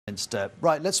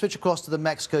Right, let's switch across to the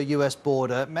Mexico-US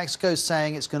border. Mexico's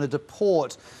saying it's going to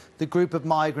deport the group of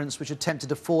migrants which attempted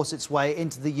to force its way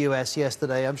into the US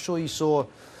yesterday. I'm sure you saw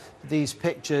these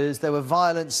pictures. There were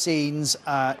violent scenes,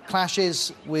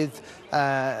 clashes with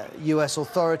US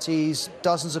authorities,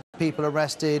 dozens of people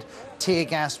arrested, tear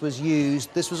gas was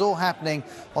used. This was all happening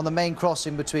on the main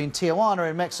crossing between Tijuana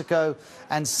in Mexico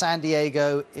and San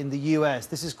Diego in the US.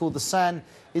 This is called the San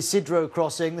Isidro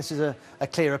crossing. This is a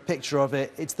clearer picture of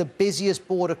it. It's the busiest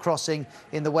border crossing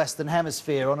in the Western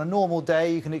Hemisphere. On a normal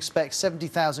day, you can expect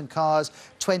 70,000 cars,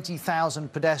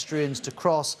 20,000 pedestrians to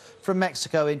cross from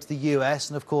Mexico into the US,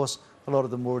 and of course, a lot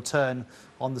of them will return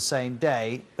on the same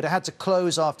day. But it had to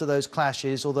close after those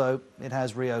clashes, although it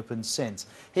has reopened since.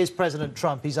 Here's President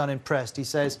Trump. He's unimpressed. He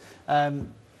says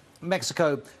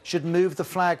Mexico should move the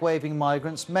flag-waving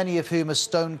migrants, many of whom are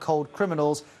stone-cold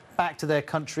criminals, back to their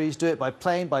countries. Do it by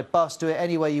plane, by bus, do it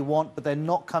any way you want, but they're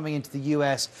not coming into the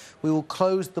US. We will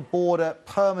close the border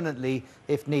permanently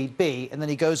if need be. And then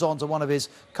he goes on to one of his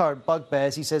current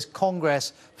bugbears. He says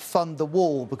Congress fund the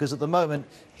wall, because at the moment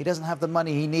he doesn't have the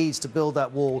money he needs to build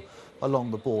that wall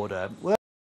along the border.